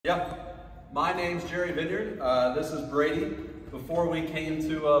Yep. My name's Jerry Vineyard. This is Brady. Before we came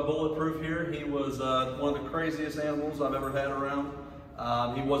to Bulletproof here, he was one of the craziest animals I've ever had around.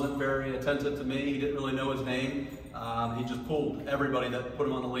 He wasn't very attentive to me. He didn't really know his name. He just pulled everybody that put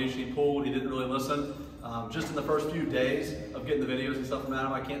him on the leash. He pulled. He didn't really listen. Just in the first few days of getting the videos and stuff from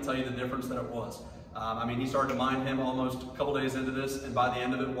Adam, I can't tell you the difference that it was. I mean, he started to mind him almost a couple days into this, and by the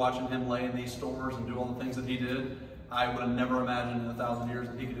end of it, watching him lay in these stores and do all the things that he did, I would have never imagined in 1,000 years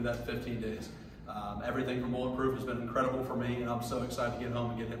that he could do that in 15 days. Everything from Bulletproof has been incredible for me, and I'm so excited to get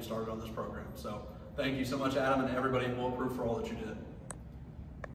home and get him started on this program. So thank you so much, Adam, and everybody at Bulletproof for all that you did.